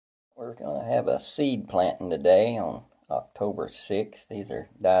We're going to have a seed planting today on October 6th. These are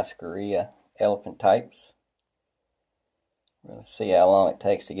Dioscorea ephantipes. We're going to see how long it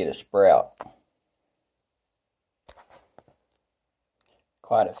takes to get a sprout.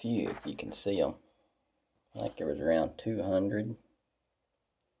 Quite a few, if you can see them. I think there was around 200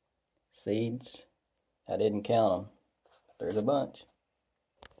 seeds. I didn't count them. There's a bunch.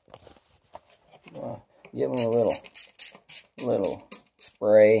 Well, give them a little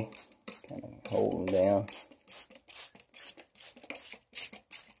spray, kind of hold them down.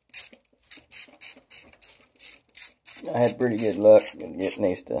 I had pretty good luck in getting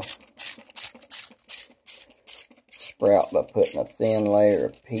these to sprout by putting a thin layer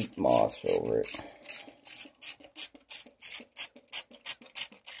of peat moss over it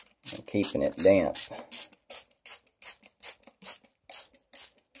and keeping it damp.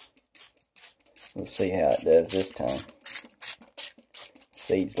 We'll see how it does this time.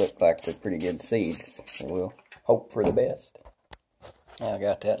 Seeds look like they're pretty good seeds, so we'll hope for the best. Now I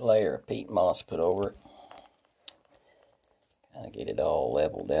got that layer of peat moss put over it. Kind of get it all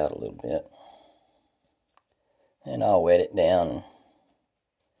leveled out a little bit. And I'll wet it down and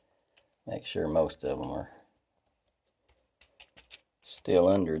make sure most of them are still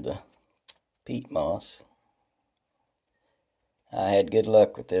under the peat moss. I had good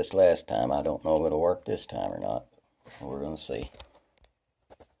luck with this last time. I don't know if it'll work this time or not. We're going to see.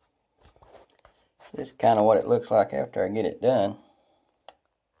 This is kind of what it looks like after I get it done.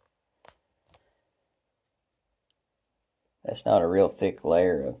 That's not a real thick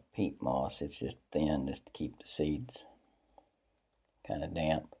layer of peat moss. It's just thin, just to keep the seeds kind of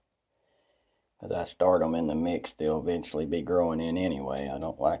damp. As I start them in the mix, they'll eventually be growing in anyway. I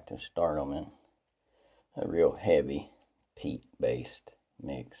don't like to start them in a real heavy peat-based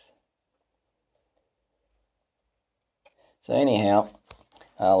mix. So anyhow,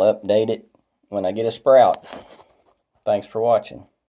 I'll update it when I get a sprout. Thanks for watching.